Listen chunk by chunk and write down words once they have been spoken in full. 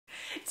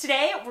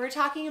Today, we're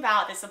talking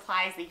about the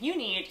supplies that you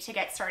need to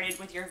get started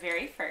with your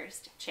very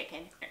first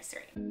chicken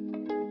nursery.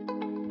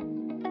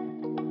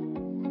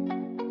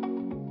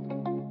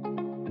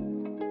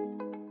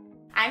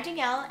 I'm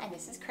Danielle and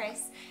this is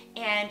Chris,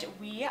 and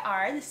we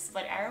are the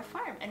Split Arrow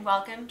Farm, and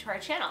welcome to our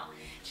channel.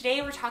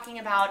 Today we're talking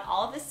about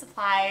all of the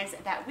supplies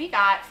that we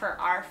got for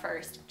our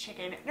first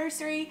chicken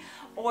nursery,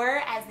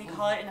 or as they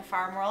call it in the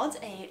farm world,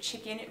 a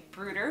chicken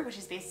brooder, which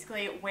is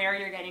basically where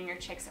you're getting your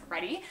chicks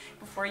ready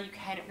before you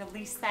can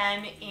release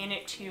them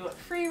into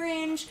free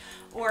range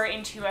or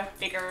into a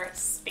bigger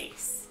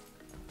space.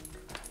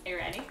 Are you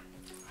ready?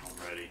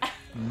 I'm ready.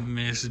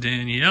 Miss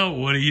Danielle,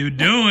 what are you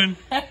doing?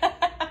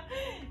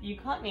 You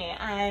caught me.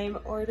 I'm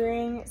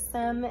ordering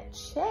some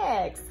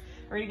chicks.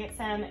 We're gonna get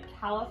some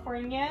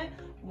California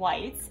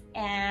whites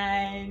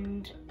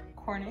and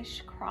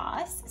Cornish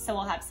cross. So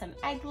we'll have some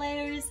egg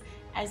layers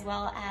as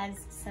well as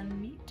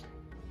some meat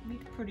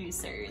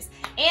producers.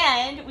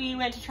 And we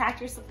went to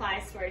Tractor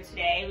Supply store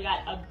today. We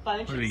got a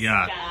bunch of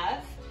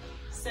stuff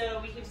so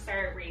we can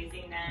start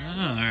raising them.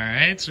 Oh, all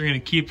right, so we're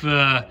gonna keep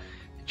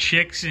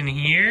chicks in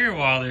here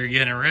while they're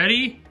getting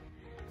ready.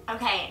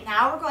 Okay,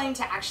 now we're going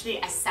to actually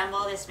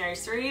assemble this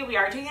nursery. We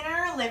are doing it in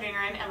our living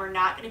room, and we're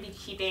not going to be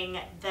keeping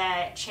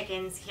the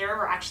chickens here.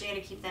 We're actually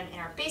going to keep them in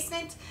our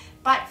basement,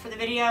 but for the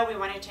video we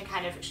wanted to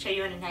kind of show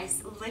you in a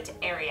nice lit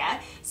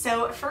area.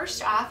 So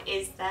first off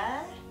is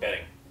the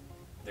bedding.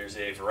 There's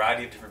a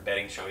variety of different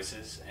bedding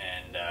choices,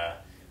 and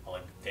I'll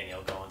let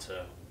Danielle go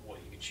into what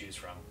you can choose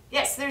from.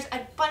 Yes, there's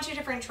a bunch of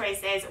different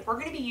choices. We're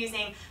going to be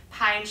using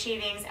pine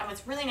shavings, and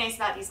what's really nice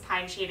about these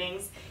pine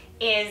shavings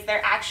is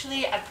they're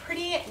actually a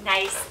pretty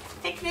nice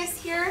thickness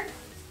here.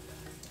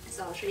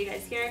 So I'll show you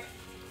guys here.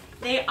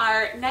 They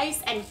are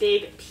nice and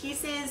big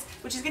pieces,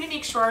 which is going to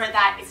make sure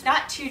that it's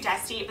not too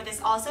dusty, but this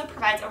also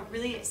provides a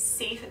really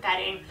safe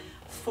bedding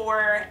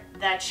for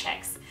the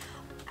chicks.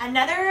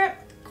 Another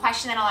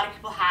question that a lot of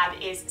people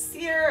have is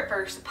cedar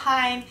versus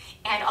pine,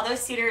 and although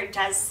cedar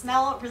does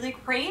smell really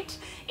great,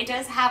 it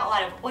does have a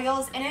lot of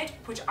oils in it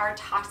which are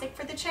toxic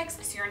for the chicks,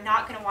 so you're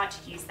not going to want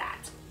to use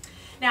that.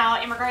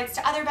 Now, in regards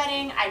to other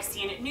bedding, I've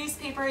seen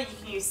newspaper. You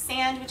can use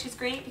sand, which is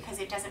great because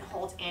it doesn't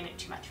hold in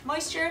too much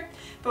moisture,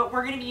 but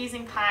we're going to be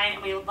using pine.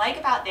 And what we like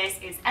about this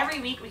is every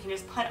week we can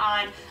just put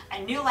on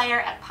a new layer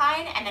of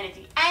pine, and then at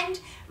the end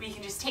we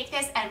can just take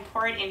this and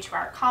pour it into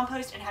our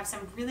compost and have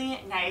some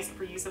really nice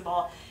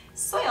reusable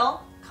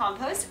soil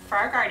compost for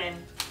our garden.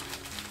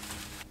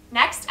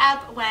 Next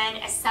up, when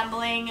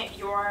assembling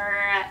your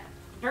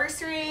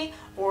nursery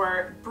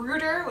or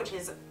brooder, which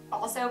is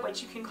also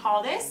what you can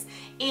call this,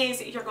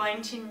 is you're going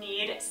to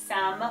need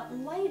some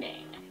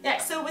lighting. Yeah,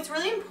 so what's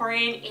really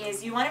important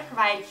is you want to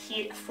provide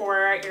heat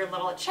for your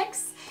little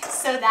chicks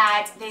so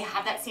that they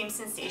have that same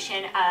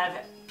sensation of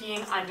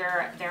being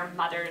under their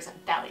mother's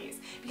bellies.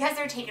 Because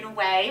they're taken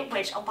away,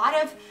 which a lot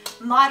of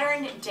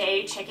modern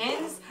day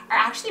chickens are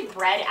actually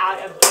bred out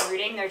of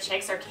brooding their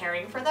chicks or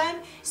caring for them.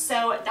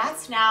 So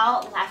that's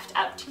now left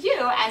up to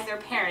you as their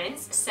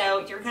parents.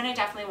 So you're gonna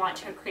definitely want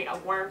to create a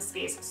warm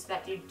space so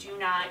that they do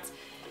not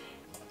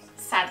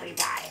sadly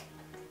die.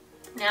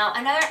 Now,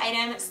 another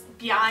item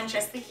beyond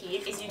just the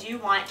heat is you do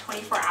want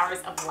 24 hours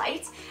of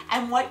light,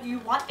 and what you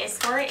want this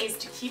for is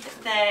to keep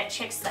the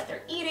chicks that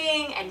they're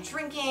eating and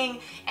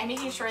drinking and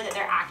making sure that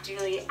they're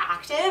actively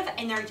active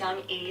in their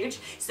young age.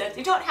 So if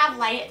they don't have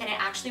light, then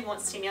it actually won't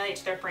stimulate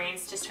to their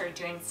brains to start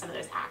doing some of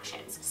those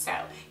actions. So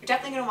you're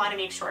definitely going to want to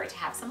make sure to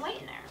have some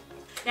light in there.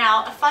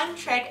 Now, a fun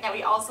trick that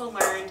we also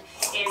learned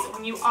is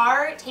when you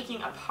are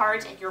taking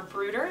apart your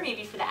brooder,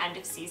 maybe for the end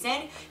of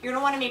season, you're going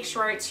to want to make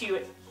sure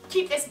to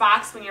keep this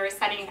box when you're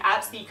setting it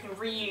up so you can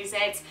reuse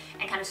it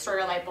and kind of store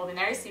your light bulb in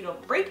there so you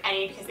don't break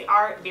any, because they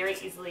are very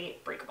easily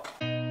breakable.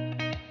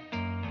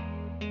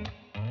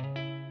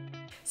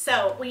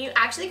 So when you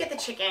actually get the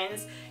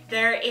chickens,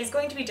 there is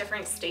going to be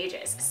different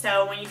stages.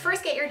 So when you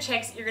first get your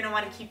chicks, you're going to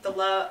want to keep the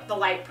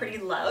light pretty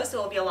low so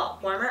it'll be a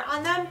lot warmer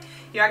on them.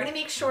 You are going to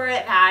make sure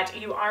that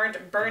you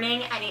aren't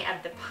burning any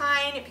of the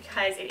pine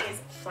because it is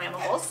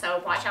flammable,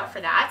 so watch out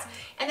for that.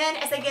 And then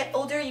as they get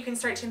older, you can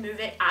start to move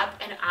it up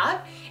and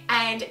up,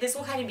 and this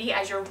will kind of be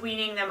as you're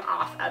weaning them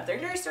off of their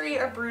nursery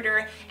or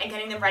brooder and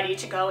getting them ready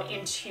to go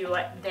into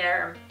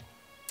their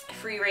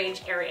free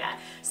range area.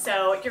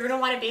 So you're going to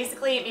want to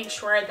basically make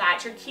sure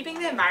that you're keeping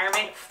the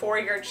environment for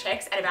your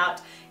chicks at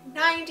about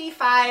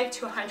 95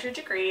 to 100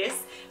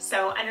 degrees.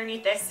 So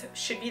underneath this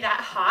should be that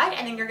hot,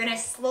 and then you're going to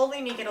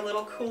slowly make it a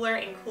little cooler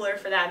and cooler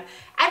for them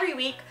every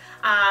week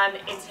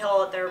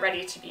until they're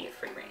ready to be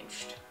free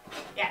ranged.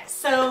 Yeah,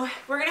 so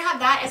we're going to have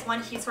that as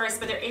one heat source,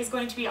 but there is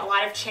going to be a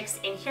lot of chicks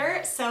in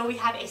here. So we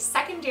have a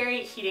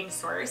secondary heating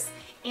source,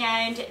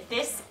 and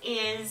this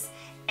is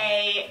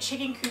a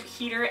chicken coop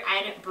heater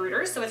and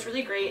brooder. So what's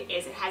really great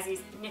is it has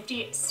these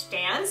nifty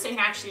stands, so you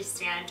can actually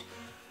stand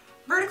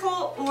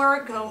vertical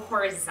or go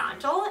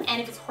horizontal.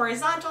 And if it's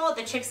horizontal,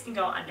 the chicks can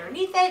go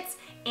underneath it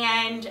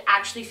and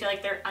actually feel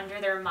like they're under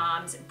their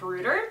mom's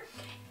brooder.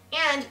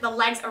 And the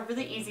legs are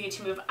really easy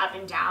to move up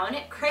and down.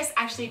 Chris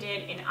actually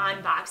did an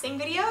unboxing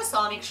video, so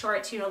I'll make sure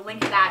to link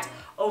that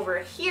over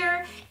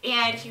here.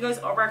 And he goes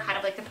over kind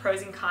of like the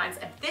pros and cons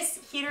of this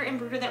heater and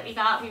brooder that we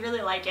got. We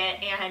really like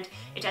it, and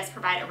it does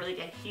provide a really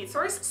good heat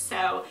source.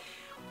 So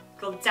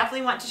you'll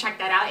definitely want to check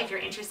that out if you're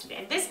interested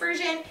in this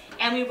version,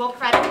 and we will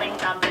provide a link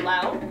down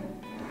below.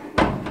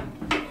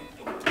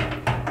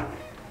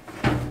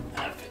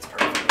 That fits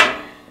perfect.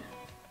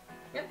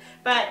 Yep.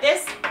 But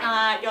this,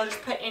 you'll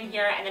just put in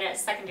here, and then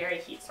it's a secondary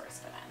heat source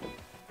for them.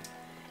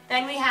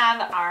 Then we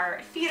have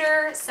our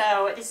feeder.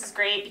 So this is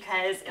great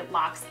because it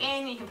locks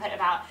in. You can put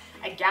about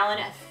a gallon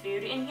of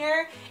food in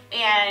here,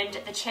 and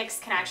the chicks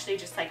can actually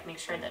just like make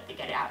sure that they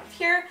get it out of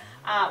here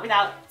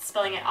without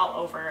spilling it all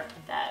over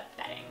the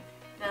bedding.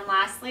 And then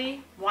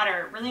lastly,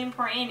 water. Really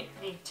important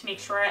to make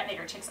sure that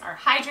your chicks are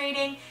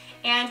hydrating.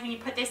 And when you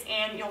put this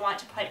in, you'll want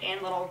to put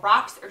in little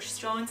rocks or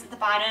stones at the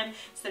bottom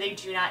so they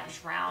do not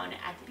drown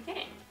at the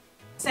beginning.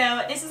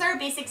 So this is our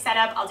basic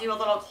setup. I'll do a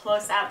little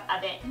close-up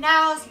of it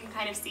now so you can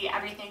kind of see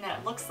everything that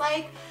it looks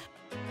like.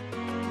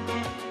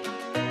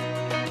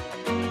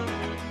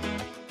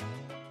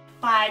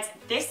 But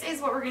this is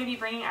what we're going to be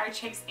bringing our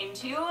chicks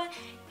into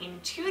in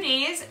 2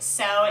 days.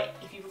 So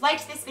if you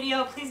liked this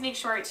video, please make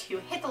sure to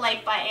hit the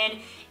like button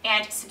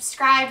and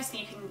subscribe so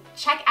you can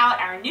check out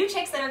our new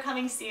chicks that are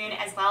coming soon,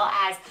 as well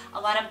as a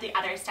lot of the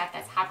other stuff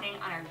that's happening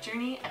on our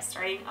journey of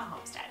starting a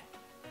homestead.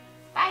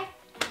 Bye!